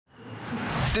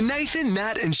The Nathan,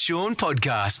 Nat and Sean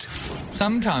podcast.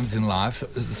 Sometimes in life,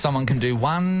 someone can do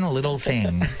one little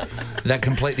thing that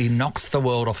completely knocks the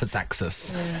world off its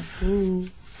axis.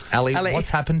 Ellie, what's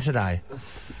happened today?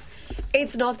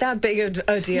 It's not that big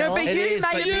a deal. No, but you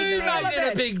made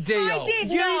it a big deal. I did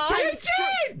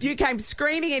not. You came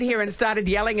screaming in here and started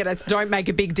yelling at us, don't make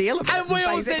a big deal of it. And we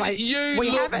all said, you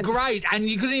look great. And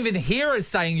you couldn't even hear us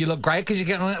saying you look great because you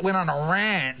went on a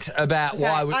rant about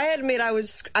why... I admit I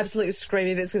was absolutely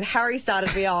screaming this because Harry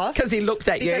started me off. Because he looked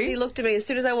at you? Because he looked at me as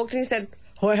soon as I walked in, he said,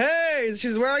 oh, hey,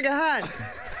 she's wearing a hat.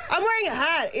 I'm wearing a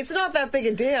hat. It's not that big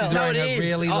a deal. She's wearing a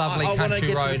really lovely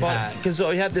country road hat. Because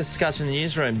we had this discussion in the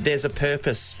newsroom. There's a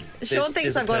purpose. Sean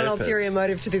thinks I've got an ulterior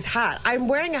motive to this hat. I'm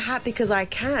wearing a hat because I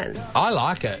can. I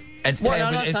like it. It's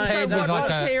paired with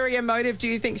what ulterior motive do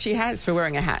you think she has for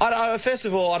wearing a hat? First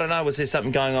of all, I don't know, was there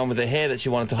something going on with her hair that she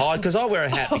wanted to hide? Because I wear a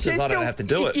hat because I don't have to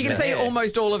do it. You can see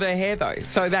almost all of her hair, though.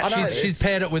 So she's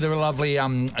paired it with a lovely,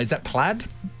 is that plaid?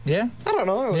 Yeah? I don't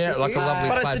know. Yeah, like a lovely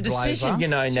But plaid it's a decision, blazer. you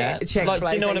know, Nat. Check like,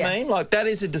 do you know what blazer, I mean? Like, that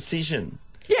is a decision.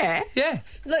 Yeah. Yeah.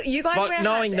 Look, you guys wear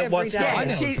knowing hats that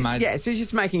every day. Yeah, she's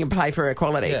just making a play for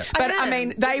equality. Yeah. But, I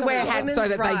mean, they wear hats so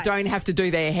that they don't have to do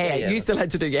their hair. Yeah. You still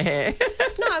had to do your hair.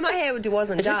 No, my hair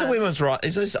wasn't Is done. this a women's right?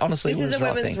 Is this honestly This is a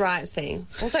women's thing? rights thing.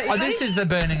 Also, this is the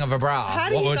burning of a bra. How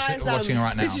do What you we're guys, watching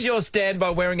right now. This is your stand by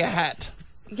wearing a hat.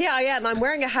 Yeah, I am. I'm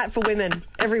wearing a hat for women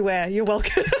everywhere. You're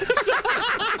welcome.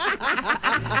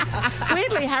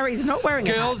 Weirdly, Harry's not wearing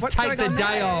a hat. Girls, What's take the going on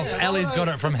day there? off. Ellie's got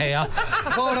it from here.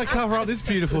 Why would I cover up this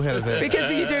beautiful head of hair? Because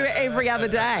you do it every other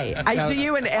day. Do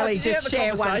you and Ellie just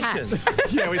share one hat?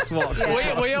 Yeah, we swapped.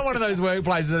 We are one of those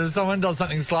workplaces that if someone does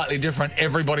something slightly different,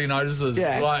 everybody notices.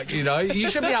 Yes. Like, you know, you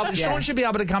should be able. Sean should be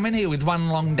able to come in here with one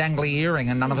long dangly earring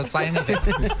and none of us say anything.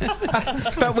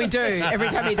 But we do. Every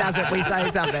time he does it, we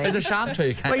say something. There's a sharp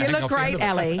tooth. Well, you look great,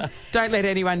 Ellie. Don't let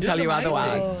anyone tell you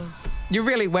otherwise. You're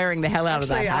really wearing the hell out of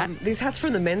that hat. These hats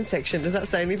from the men's section. Does that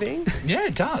say anything? Yeah,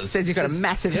 it does. Says you've got a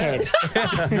massive head.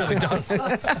 It really does.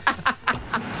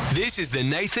 This is the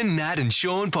Nathan, Nat and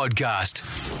Sean podcast.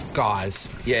 Guys,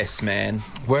 Yes, man.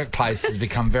 workplace has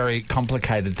become very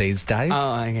complicated these days.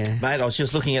 Oh, yeah. Mate, I was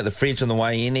just looking at the fridge on the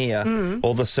way in here.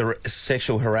 All the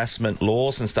sexual harassment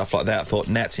laws and stuff like that. I thought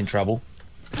Nat's in trouble.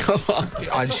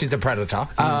 She's a predator.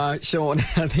 Sean,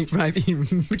 I think maybe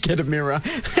get a mirror.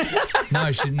 No,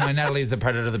 Natalie's the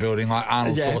predator of the building. Like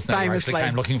Arnold Schwarzenegger actually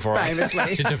came looking for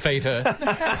her to defeat her.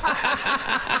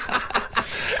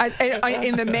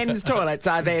 In the men's toilets,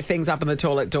 are there things up on the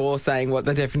toilet door saying what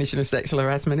the definition of sexual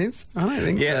harassment is? I don't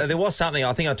think so. There was something.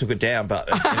 I think I took it down,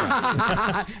 but... On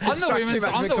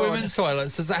the women's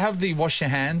toilets, does it have the wash your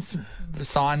hands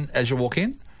sign as you walk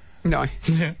in? No.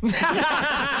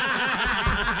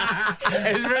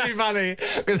 It's really funny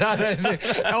because I don't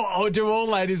think. Do all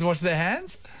ladies wash their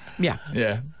hands? Yeah.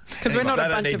 Yeah. Because we're not a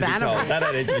bunch of animals. They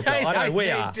don't need to be told. I know, we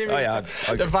are.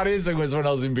 The funniest thing was when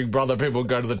I was in Big Brother, people would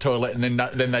go to the toilet and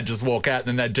then they'd just walk out and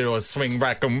then they'd do a swing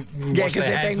back and wash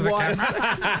their hands to the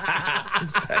camera.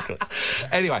 Exactly.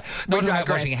 Anyway, not about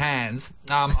washing hands.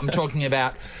 I'm talking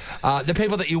about the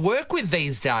people that you work with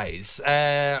these days.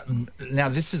 Now,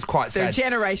 this is quite sad. There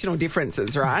are generational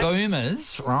differences, right?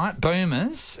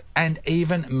 Boomers, and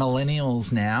even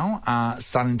millennials now are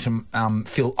starting to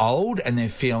feel old and they're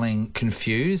feeling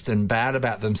confused and bad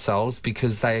about themselves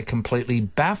because they are completely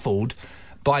baffled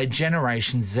by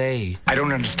Generation Z. I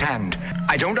don't understand.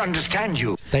 I don't understand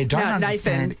you. They don't Now,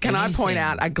 understand Nathan, can I point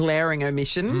out a glaring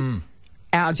omission?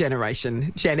 Our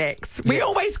generation, Gen X. We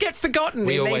always get forgotten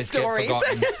in these stories.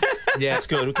 Yeah, it's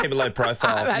good. We'll keep a low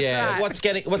profile. That's right.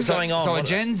 What's going on? So a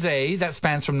Gen Z, that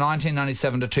spans from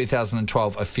 1997 to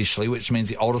 2012 officially, which means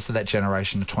the oldest of that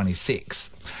generation are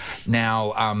 26.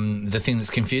 Now, the thing that's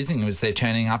confusing is they're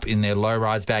turning up in their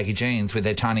low-rise baggy jeans with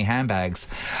their tiny handbags.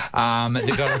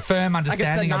 They've got a firm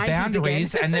understanding of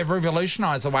boundaries and they've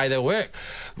revolutionised the way they work.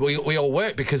 We all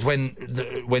work because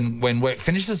when work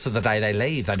finishes for the day, they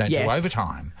leave. They don't do overtime.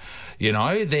 You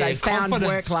know, they found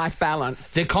work-life balance.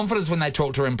 Their confidence when they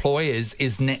talk to employers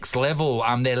is next level.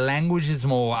 Their language is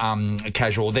more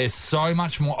casual. They're so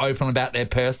much more open about their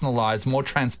personal lives, more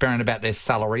transparent about their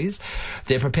salaries.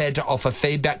 They're prepared to offer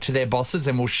feedback to their bosses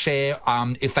and will share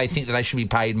if they think that they should be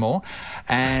paid more.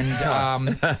 And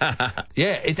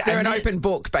they're an open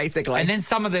book, basically. And then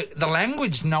some of the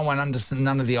language,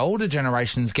 none of the older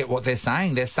generations get what they're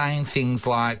saying. They're saying things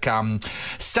like,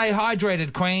 "Stay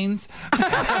hydrated, Queens."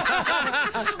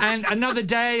 And another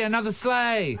day, another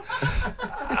sleigh.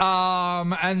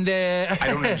 And they're... I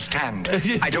don't understand.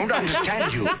 I don't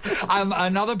understand you.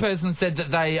 Another person said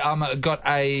that they got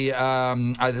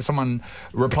someone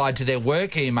replied to their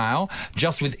work email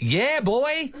just with, "Yeah,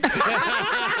 boy."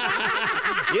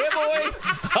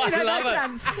 I love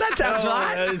it. That sounds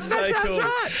right. That is so sounds cool.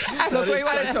 right. Look, we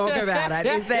want to talk about it.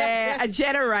 Is there a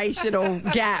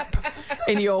generational gap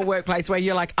in your workplace where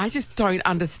you're like, I just don't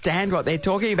understand what they're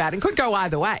talking about? And could go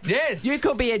either way. Yes. You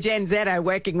could be a Gen Zer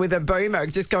working with a boomer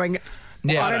just going,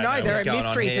 Yeah, I don't know, they're what's a going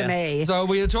mystery on to here. me. So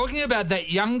we are talking about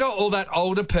that younger or that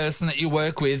older person that you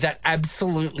work with that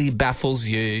absolutely baffles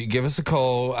you. Give us a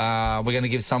call. We're going to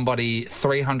give somebody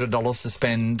 $300 to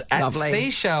spend at Lovely.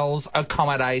 Seychelles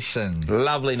accommodation.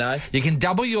 Lovely, no? You can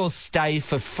double your stay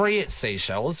for free at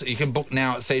Seychelles. You can book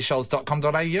now at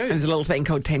seychelles.com.au. There's a little thing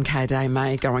called 10K a day,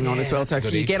 May, going on as well. that's So a if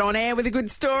goodie. you get on air with a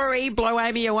good story, blow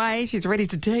Amy away. She's ready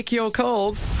to take your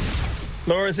calls.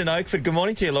 Laura's in Oakford. Good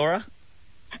morning to you, Laura.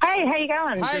 Hey, how you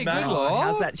going? Hey, good, Oh, Laura.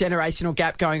 how's that generational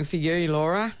gap going for you,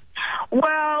 Laura?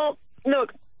 Well,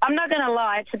 look, I'm not going to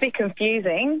lie, it's a bit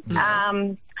confusing.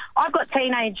 I've got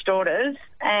teenage daughters,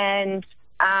 and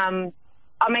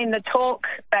I mean, the talk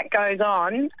that goes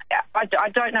on, I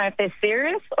don't know if they're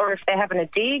serious or if they're having a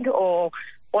dig or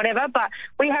whatever, but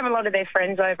we have a lot of their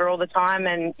friends over all the time,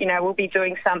 and, you know, we'll be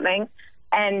doing something.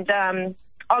 And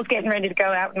I was getting ready to go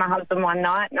out with my husband one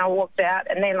night, and I walked out,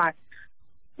 and they're like,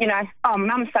 you know, oh,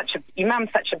 your mum's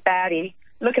such a baddie.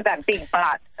 Look at that big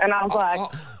butt. And I was like,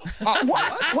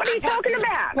 what are you talking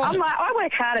about? I'm like, I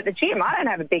work hard at the gym. I don't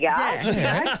have a big ass.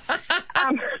 Yes.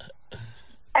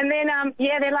 And then,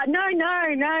 they're like, no,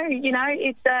 you know,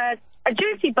 it's a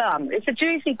juicy bum. It's a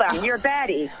juicy bum. You're a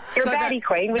baddie. You're a baddie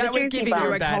queen with a They were juicy giving bum.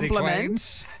 you a Baddie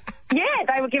compliment. Yeah,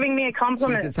 they were giving me a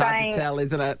compliment It's hard saying, to tell,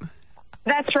 isn't it?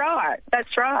 That's right.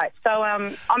 So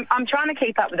I'm trying to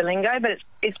keep up with the lingo, but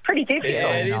it's pretty difficult.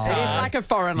 Yeah, it is It is hard. like a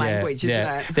foreign language, isn't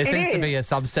it? There It seems to is. be a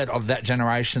subset of that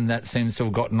generation that seems to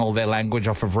have gotten all their language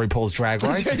off of RuPaul's Drag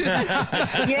Race.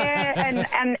 Yeah,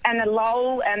 and the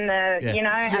lol and the Yeah. you know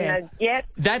and the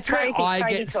That's crazy, where I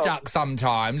crazy get talk. stuck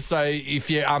sometimes. So if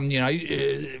you're,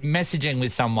 messaging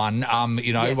with someone,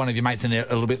 Yes. one of your mates, and they're a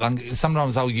little bit long,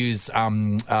 sometimes I'll use,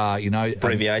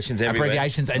 Abbreviations everywhere.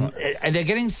 abbreviations, and they're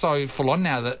getting so full on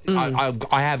now that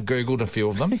I have Googled a few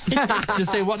of them to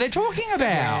see what they're talking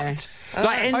about.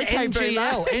 Like okay,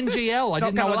 NGL, NGL. I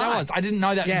didn't know gonna what that lie. was. I didn't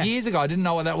know that Yeah. years ago. I didn't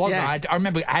know what that was. Yeah. I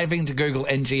remember having to Google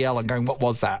NGL and going, "What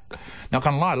was that?" Not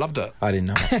gonna lie, I loved it. I didn't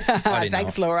know.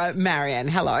 Thanks, Laura. Marianne,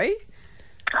 hello.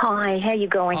 Hi, how you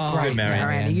going? Good,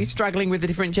 Marianne. Are you struggling with a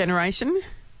different generation?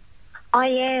 I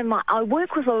am. I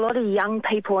work with a lot of young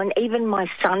people, and even my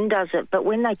son does it. But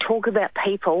when they talk about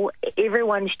people,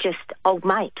 everyone's just old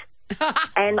mate.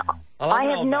 And I love I an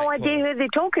have old no mate idea call. who they're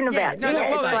talking about. well,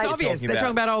 it's that's like- obvious. talking They're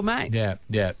talking about old mate. Yeah.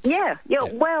 yeah,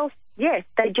 well, yeah,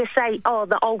 they just say, oh,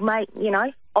 the old mate, you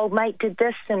know, old mate did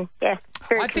this, and yeah,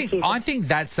 very confusing. I think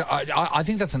that's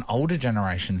an older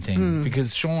generation thing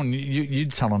because Sean,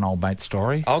 you'd tell an old mate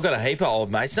story. I've got a heap of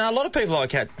old mates. Now, a lot of people I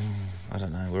catch, I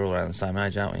don't know, we're all around the same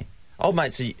age, aren't we? Old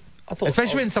mates are... I thought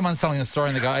Especially when someone's telling a story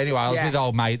and they go, anyway, I was Yeah. with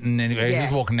old mate and anyway, Yeah.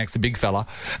 he's walking next to big fella.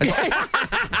 It's like,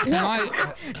 can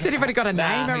I... Has anybody got a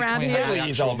name around we here? have- People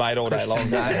use old mate all day long,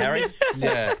 don't they, Harry?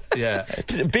 Yeah.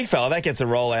 Big fella, that gets a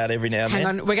roll out every now and Hang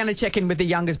then. on, we're going to check in with the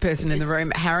youngest person in the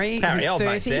room, Harry. Harry, who's old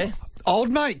mate's 30. there.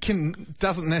 Old mate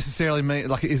doesn't necessarily mean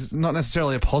is not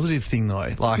necessarily a positive thing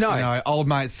though. Like No. you know, old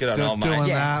mate's Good on old mate. doing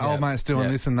Yeah. that, old mate's doing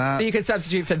this and that. So you could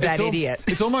substitute for that idiot.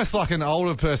 It's almost like an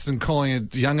older person calling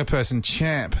a younger person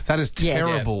champ. That is Yeah.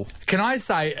 terrible. Can I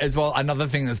say as well, another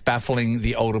thing that's baffling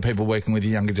the older people working with the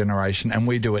younger generation, and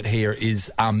we do it here,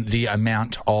 is the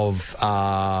amount of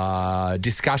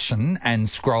discussion and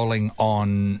scrolling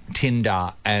on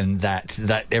Tinder and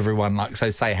that everyone, like, so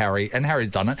say Harry, and Harry's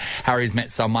done it. Harry's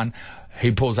met someone. He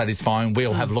pulls out his phone. We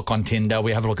all have a look on Tinder.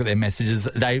 We have a look at their messages.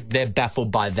 They're baffled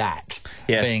by that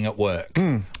being at work.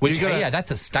 Which, You gotta-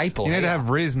 that's a staple. You need to here. have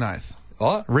Riz, Nath.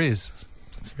 What? Riz.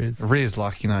 What's Riz? Riz,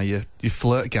 like, you know, your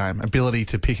flirt game, ability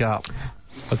to pick up.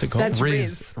 What's it called? That's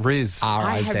Riz. Riz.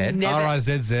 I have R-I-Z. never-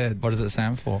 R-I-Z-Z. What does it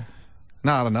stand for?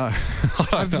 No, I don't know.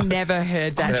 I've never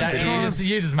heard that.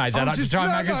 You just made that up to try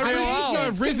and make us feel old.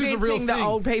 no, Riz is a real Convincing thing. the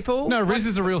old people. No, Riz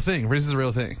is a real thing. Riz is a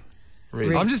real thing.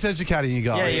 Riz. I'm just educating you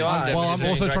guys. Yeah, you are. Well, I'm Definitely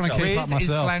also doing a trying to great keep Riz up is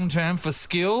myself. slang term for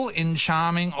skill in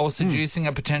charming or seducing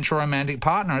a potential romantic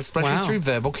partner, especially Wow. through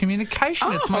verbal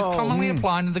communication. It's most commonly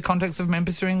applied in the context of men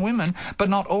pursuing women, but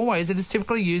not always. It is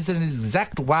typically used in an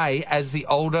exact way as the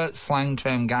older slang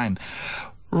term game.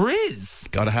 Riz.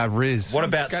 Got to have Riz. What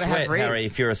about Gotta have sweat, Riz. Harry,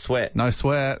 if you're a sweat? No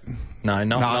sweat. No,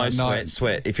 No, sweat.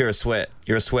 Sweat. If you're a sweat,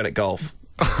 you're a sweat at golf.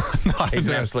 No, He's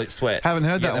an no. absolute sweat. Haven't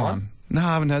heard You get that one. No,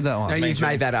 I haven't heard that one. No, you've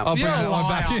made that up. I'll bring You're a that one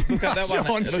back liar. in. Look at that one.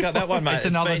 Sean, Look at that one, mate. It's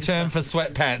another been- term for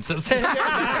sweatpants. It says.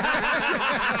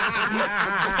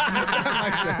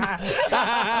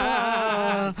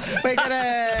 We're going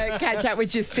to to catch up with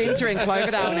Jacinta in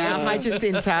Cloverdale now. Hi,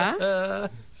 Jacinta.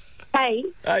 Hey.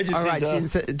 Hey, Jacinta. All right,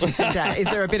 Jacinta. Is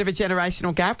there a bit of a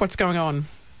generational gap? What's going on?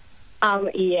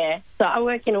 Yeah. So I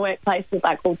work in a workplace with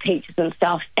like all teachers and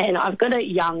stuff, and I've got a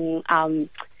young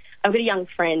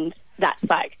friend that's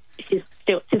like she's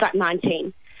like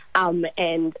 19,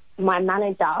 and my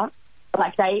manager,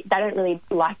 like they don't really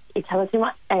like each other too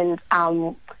much, and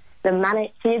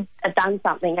she had done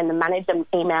something, and the manager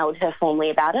emailed her formally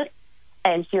about it,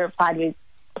 and she replied with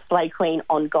 "Slay Queen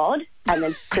on God," and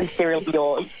then sincerely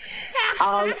yours.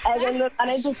 And then the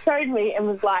manager showed me and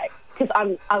was like,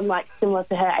 because I'm like similar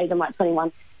to her age, I'm like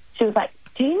 21. She was like,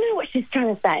 "Do you know what she's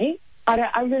trying to say?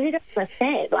 I really don't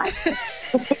understand. Like, does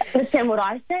she understand what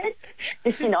I said?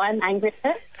 Does she know I'm angry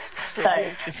at her?" So,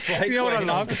 you know what I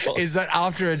love is that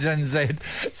after a Gen Z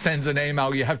sends an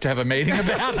email, you have to have a meeting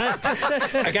about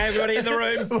it. Okay, everybody in the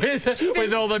room.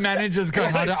 with all the managers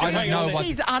going, I don't know what...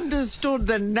 She's understood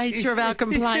the nature of our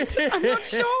complaint. I'm not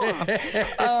sure.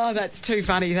 Oh, that's too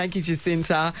funny. Thank you,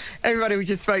 Jacinta. Everybody we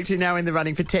just spoke to now in the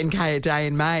running for 10K a day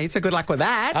in May, so good luck with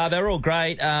that. They're all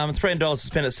great. $300 to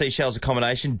spend at Seashells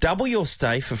Accommodation. Double your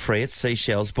stay for free at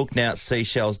Seashells. Book now at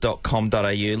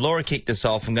seashells.com.au. Laura kicked us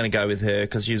off. I'm going to go with her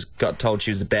because she got told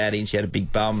she was a baddie and she had a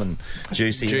big bum and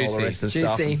juicy and all the rest of the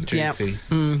stuff. Juicy.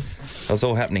 That was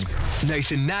all happening.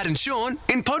 Nathan, Nat and Sean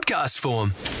in podcast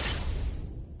form.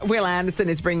 Will Anderson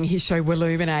is bringing his show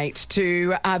Willuminate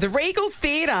to the Regal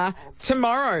Theatre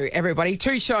tomorrow, everybody.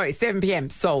 2 shows, 7 p.m,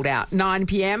 sold out. 9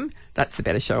 p.m, that's the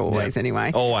better show always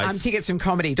anyway. Always. Tickets from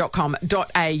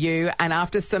comedy.com.au, and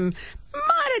after some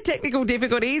minor technical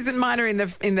difficulties, and minor in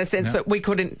the sense that we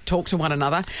couldn't talk to one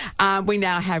another, we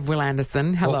now have Will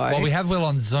Anderson. Hello. Well, we have Will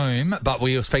on Zoom, but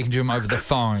we were speaking to him over the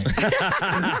phone.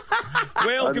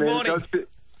 Will, good morning.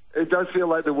 It does feel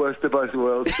like the worst of both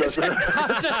worlds, doesn't it?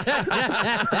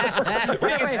 We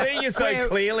can see you so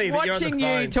clearly that you're on the phone.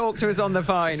 Watching you talk to us on the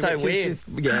phone. So which weird. Is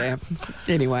just,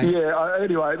 Anyway. Yeah,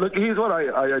 anyway, look, here's what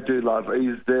I do love,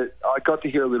 is that I got to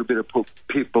hear a little bit of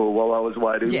Pitbull while I was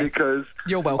waiting. Yes. Because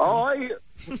you're welcome. I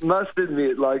must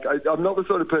admit, like, I'm not the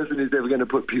sort of person who's ever going to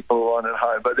put Pitbull on at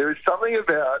home, but there is something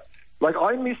about... Like,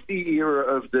 I miss the era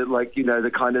of the, like, you know,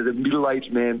 the kind of the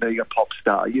middle-aged man being a pop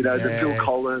star. You know, the Phil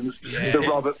Collins, the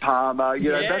Robert Palmer. You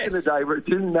know, back in the day where it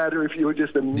didn't matter if you were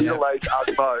just a middle-aged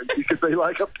ugbo. You could be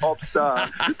like a pop star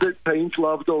that teens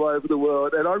loved all over the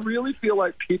world. And I really feel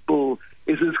like Pitbull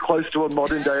is as close to a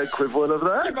modern-day equivalent of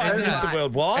that. It's just the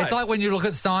worldwide. It's like when you look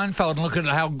at Seinfeld and look at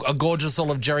how gorgeous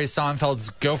all of Jerry Seinfeld's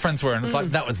girlfriends were, and it's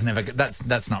like, that was never...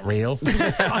 That's not real.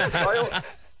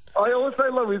 I also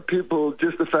love with Pitbull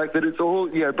just the fact that it's all,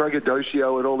 you know,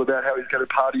 braggadocio and all about how he's going to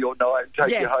party all night and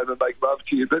take you home and make love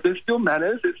to you. But there's still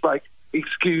manners. It's like,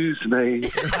 excuse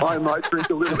me, I might drink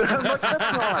a little bit. I'm like, that's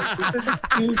nice. It says,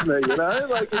 excuse me, you know?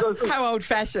 Like, how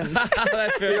old-fashioned.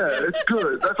 It's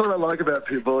good. That's what I like about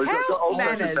Pitbull.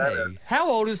 Manners. How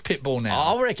old is Pitbull now?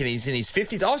 I reckon he's in his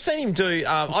 50s. I've seen him do...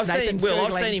 I've seen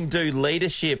him do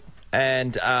leadership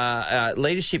and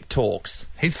leadership talks.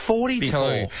 He's 42.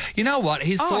 Before. You know what?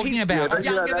 He's talking about...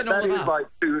 younger than all of us. That is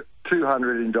like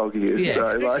 200 in dog years. Yes.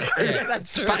 So, like,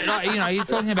 That's true. But, you know, he's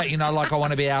talking about, you know, like, I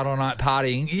want to be out all night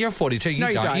partying. You're 42.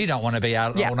 You don't. You don't want to be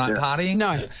out all night partying.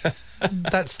 No.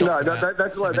 That's like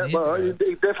that. Well,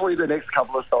 definitely the next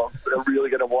couple of songs are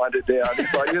really going to wind it down.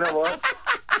 It's like, you know what?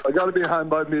 I got to be home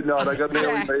by midnight. I got an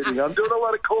early meeting. I'm doing a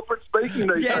lot of corporate speaking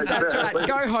these days. Yes, that's right.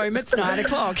 Go home. It's 9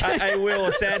 o'clock. Hey, Will,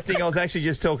 a sad thing. I was actually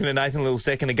just talking to Nathan a little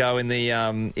second ago in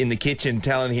the kitchen,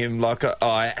 telling him like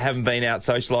I haven't been out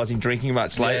socialising, drinking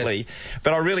much lately,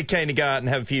 but I'm really keen to go out and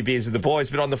have a few beers with the boys.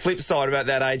 But on the flip side, about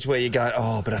that age where you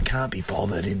go, but I can't be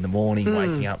bothered in the morning,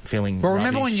 waking up feeling. Well, rubbish.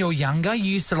 remember when you were younger,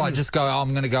 you used to like just go,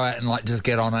 I'm going to go out and like just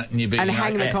get on it, and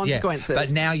hang the consequences. Yeah.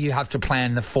 But now you have to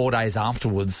plan the 4 days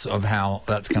afterwards of how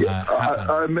that's going to happen.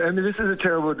 I mean, this is a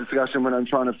terrible discussion when I'm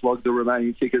trying to flog the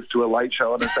remaining tickets to a late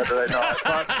show on a Saturday night.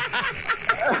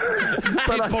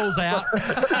 Pitbull's out.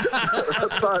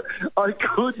 But I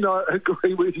could not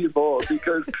agree with you more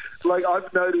because, like,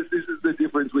 I've noticed this is the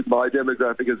difference with my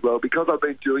demographic as well, because I've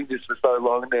been doing this for so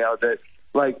long now that,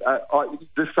 like,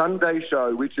 the Sunday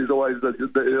show, which is always the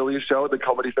earliest show at the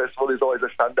comedy festival, is always a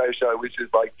Sunday show, which is,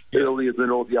 like, earlier than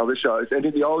all the other shows. And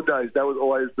in the old days, that was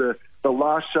always the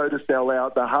last show to sell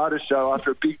out, the hardest show.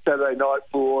 After a big Saturday night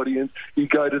full audience, you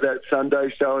go to that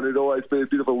Sunday show and it'd always be a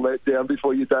bit of a letdown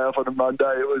before your day off on a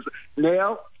Monday. It was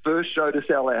now first show to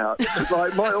sell out.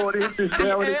 Like, my audience is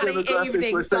now in a Early demographic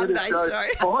evening we're seeing Sunday a show.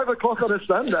 show. 5 o'clock on a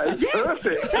Sunday.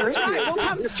 Perfect. That's Thank right. you. We'll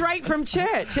come straight from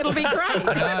church. It'll be great.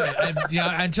 No, and,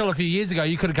 until a few years ago,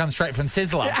 you could have come straight from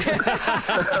Sizzler.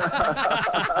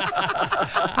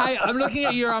 Hey, I'm looking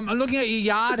at your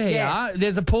yard here. Yes.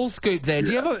 There's a pool scoop there.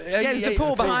 Do you have a? there's the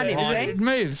pool behind him, isn't it?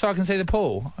 Move so I can see the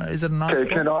pool. Is it a nice?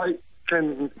 Okay, pool?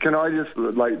 Can I just,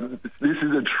 like, this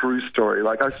is a true story.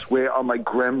 Like, I swear on my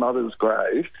grandmother's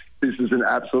grave, this is an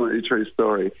absolutely true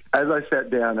story. As I sat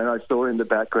down and I saw in the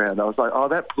background, I was like, oh,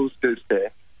 that pool scoop's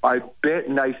there. I bet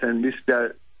Nathan missed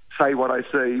that. Say what I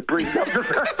see brings up the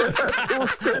fact that pool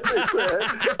scoop is there,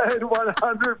 and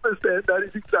 100% that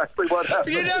is exactly what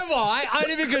happened. You know why?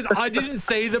 Only because I didn't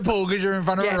see the pool because you're in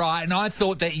front of it, right? And I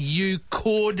thought that you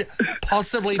could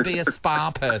possibly be a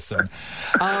spa person.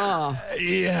 Oh,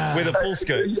 yeah, with a pool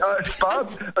scoop. A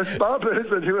spa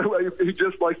person who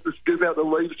just likes to scoop out the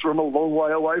leaves from a long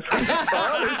way away from the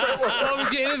spa. Well,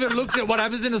 if you ever looked at what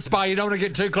happens in a spa, you don't want to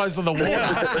get too close to the water.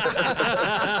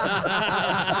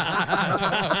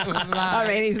 I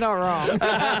mean, he's not wrong.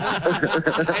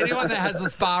 Anyone that has a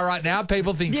spa right now,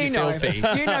 people think you're filthy.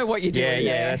 You know what you're doing.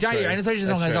 Yeah, Don't you? And especially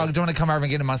someone goes, oh, do you want to come over and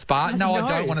get in my spa? No, I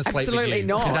don't want to sleep with you. Absolutely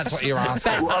not. Because that's what you're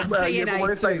asking.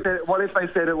 But what if they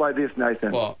said it like this,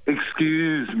 Nathan? What?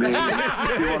 Excuse me. Do you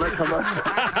want to come over?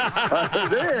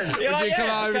 Would you come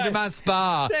over to my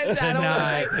spa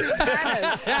tonight?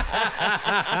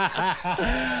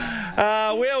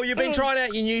 Will, you've been trying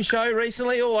out your new show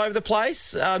recently all over the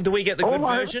place. Do we get the good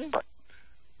version?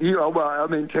 Yeah, well, I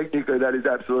mean, technically that is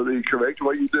absolutely correct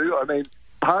what you do. I mean,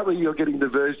 partly you're getting the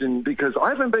version because I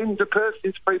haven't been to Perth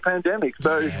since pre-pandemic,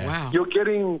 so you're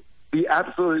getting the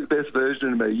absolute best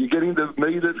version of me. You're getting the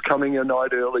me that's coming a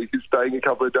night early, who's staying a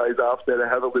couple of days after to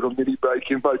have a little mini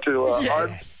break in my tour.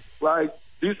 Yes. I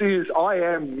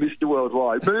am Mr.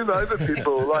 Worldwide. Move over,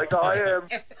 people. Like, I am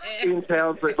in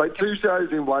town for, like, 2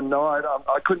 shows in one night.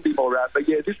 I couldn't be more wrapped. But,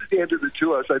 yeah, this is the end of the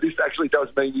tour, so this actually does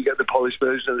mean you get the polished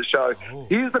version of the show. Oh.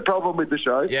 Here's the problem with the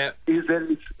show, is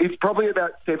that it's probably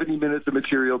about 70 minutes of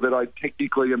material that I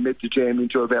technically am meant to jam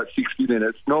into about 60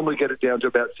 minutes. Normally get it down to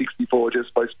about 64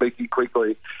 just by speaking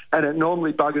quickly. And it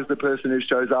normally buggers the person who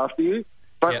shows after you.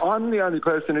 But I'm the only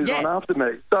person who's on after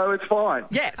me, so it's fine.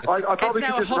 Yes. I probably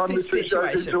could just run the 2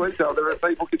 shows into each other and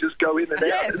people could just go in and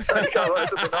out and go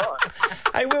over the night.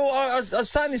 Hey, Will, I was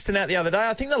saying this to Nat the other day.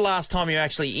 I think the last time you were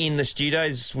actually in the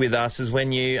studios with us is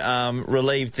when you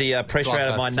relieved the pressure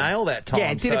out of my nail that time.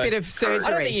 Yeah, did a bit of surgery.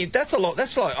 I don't think that's a lot.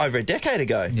 That's like over a decade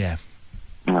ago. Yeah.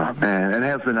 Oh, man, and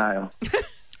how's the nail?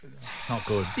 It's not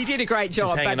good. You did a great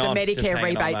job, but the Medicare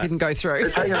rebate didn't go through.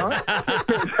 Hang on.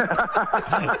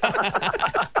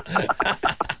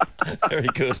 Very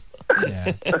good.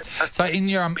 Yeah. So in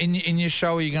your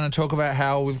show, are you going to talk about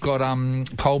how we've got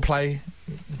Coldplay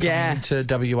coming to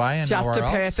WA and just nowhere to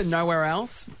else? Perth and nowhere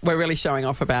else? We're really showing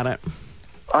off about it.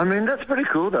 I mean, that's pretty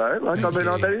cool, though. Like,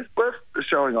 that is worth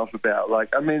showing off about.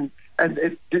 Like, I mean, and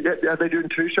are they doing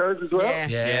 2 shows as well?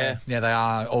 Yeah, they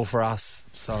are all for us.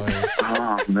 So.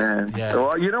 Oh man. Yeah.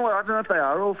 Well, you know what? I don't know if they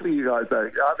are all for you guys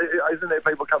though. Isn't there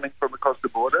people coming from across the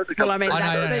border? Well, I mean,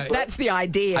 that's the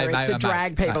idea, is to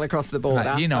drag people across the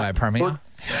border. You know our Premier.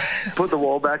 Put the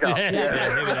wall back up.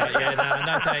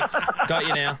 No thanks. Got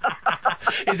you now.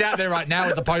 He's out there right now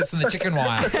with the post and the chicken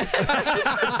wire.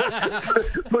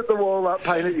 Put the wall up,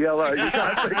 paint it yellow. You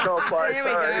can't see Coldplay. There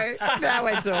we go. Now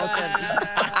we're talking.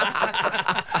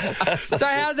 So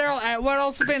how's what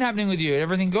else has been happening with you?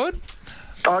 Everything good?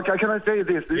 Okay, can I tell you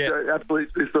this? This is an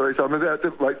absolute story. So I'm about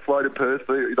to fly to Perth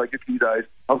for a few days.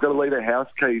 I've got to leave a house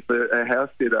key for a house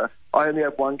sitter. I only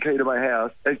have 1 key to my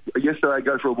house. Yesterday I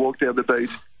go for a walk down the beach.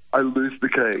 I lose the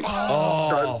key. Oh.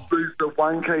 So I lose the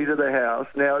 1 key to the house.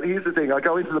 Now, here's the thing. I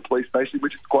go into the police station,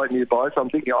 which is quite nearby, so I'm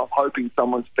hoping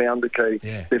someone's found the key.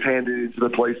 Yeah. They've handed it into the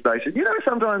police station. You know,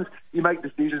 sometimes you make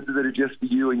decisions that are just for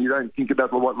you and you don't think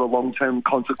about what the long-term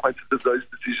consequences of those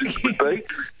decisions would be.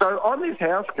 So on this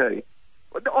house key,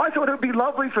 I thought it would be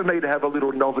lovely for me to have a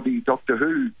little novelty Doctor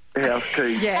Who house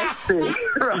key. Yes. Thing,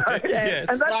 right? Yes.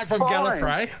 And that's like from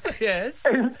Gallifrey. Yes.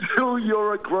 Until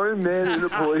you're a grown man in a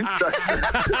police station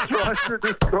trying to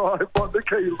describe what the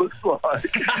key looks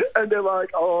like. And they're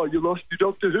like, oh, you lost your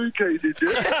Doctor Who key, did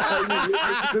you? And you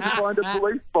couldn't find a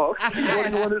police box. What do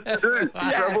you want us to do?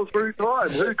 Travel through time.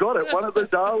 Who got it? One of the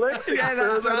Daleks? Yeah,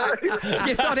 that's right.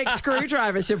 Your sonic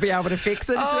screwdriver should be able to fix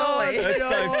it, surely. That's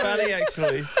so funny,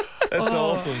 actually. That's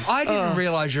awesome. I didn't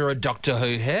realise you're a Doctor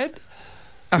Who head.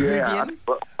 Yeah,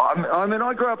 I mean,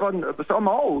 I grew up on. So I'm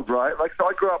old, right? So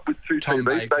I grew up with 2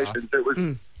 TV stations.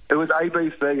 It was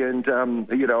ABC and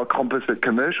a composite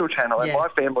commercial channel, and my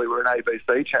family were an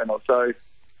ABC channel. So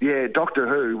yeah, Doctor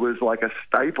Who was like a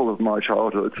staple of my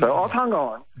childhood. So I've hung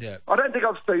on. Yeah. I don't think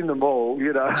I've seen them all,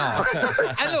 you know. No.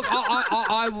 And look,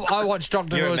 I watch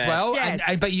Doctor You're Who a as man. well. Yes.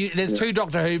 But there's two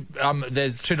Doctor Who.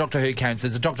 There's two Doctor Who camps.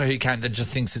 There's a Doctor Who camp that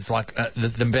just thinks it's like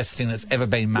the best thing that's ever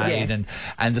been made, Yes.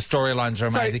 and the storylines are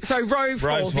amazing. So Rove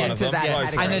falls one of into them. that Yeah.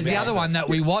 category. And there's the other one that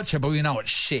we watch it, but we know it's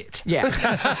shit.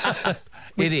 Yeah.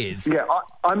 It is. Yeah,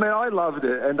 I mean, I loved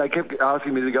it, and they kept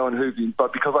asking me to go and Whovian,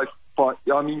 but because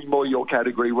I'm in more your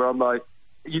category where I'm like,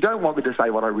 you don't want me to say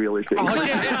what I really think. Oh,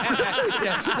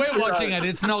 yeah. We're watching it.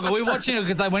 It's not good. We're watching it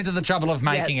because they went to the trouble of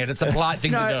making it. It's a polite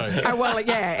thing to do. Well,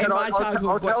 yeah. In And my I'll childhood,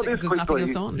 tell watched it this because there's nothing quickly,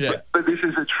 else on. Yeah. but this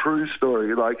is a true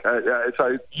story. Like,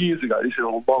 so years ago, this is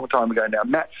a long time ago now,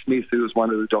 Matt Smith, who was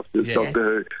one of the doctors, Yes.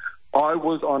 Doctor Who, I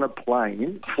was on a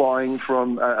plane flying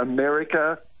from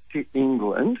America to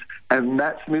England, and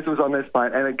Matt Smith was on this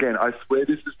plane. And again, I swear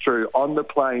this is true. On the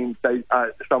plane,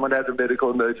 someone had a medical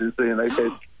emergency, and they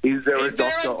said, "Is there a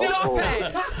doctor on board?"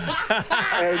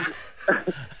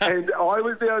 And I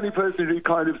was the only person who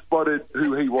kind of spotted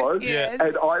who he was. Yes.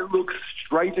 And I looked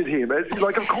straight at him. And he's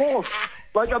like, of course.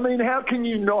 Like, I mean, how can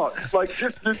you not? Like,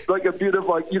 just like a bit of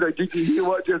like, you know, did you hear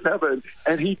what just happened?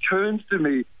 And he turns to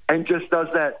me and just does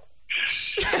that.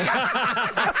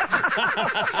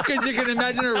 Because you can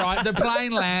imagine it, right? The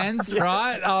plane lands,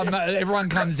 right? Everyone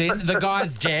comes in. The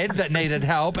guy's dead that needed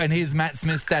help, and here's Matt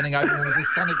Smith standing over him with a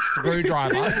sonic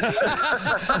screwdriver.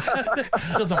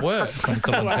 Doesn't work when it's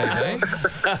on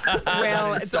TV.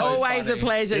 Well, it's so always funny. a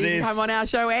pleasure. It You can is. come on our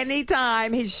show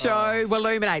anytime. His show,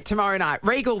 Illuminate, tomorrow night.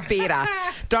 Regal Theatre.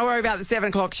 Don't worry about the 7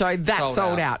 o'clock show. That's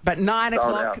sold out. But 9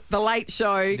 o'clock, out. the late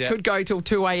show, could go till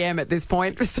 2 a.m. at this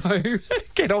point. So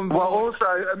get on board. Well, also,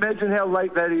 imagine how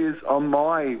late that is on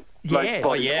my Yes,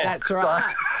 body that's clock.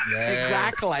 right. Yes.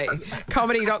 Exactly.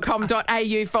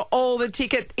 Comedy.com.au for all the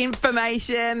ticket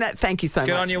information. Thank you so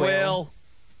Good much, on you, Will.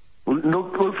 Will.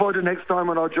 Look forward to next time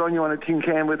when I'll join you on a tin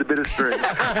can with a bit of string. We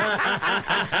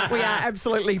are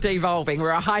absolutely devolving. We're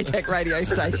a high-tech radio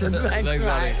station. Thanks, Thanks,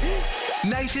 mate.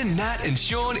 Nathan, Nat and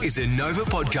Sean is a Nova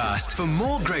podcast. For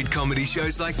more great comedy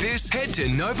shows like this, head to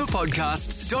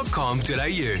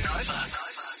novapodcasts.com.au. Nova.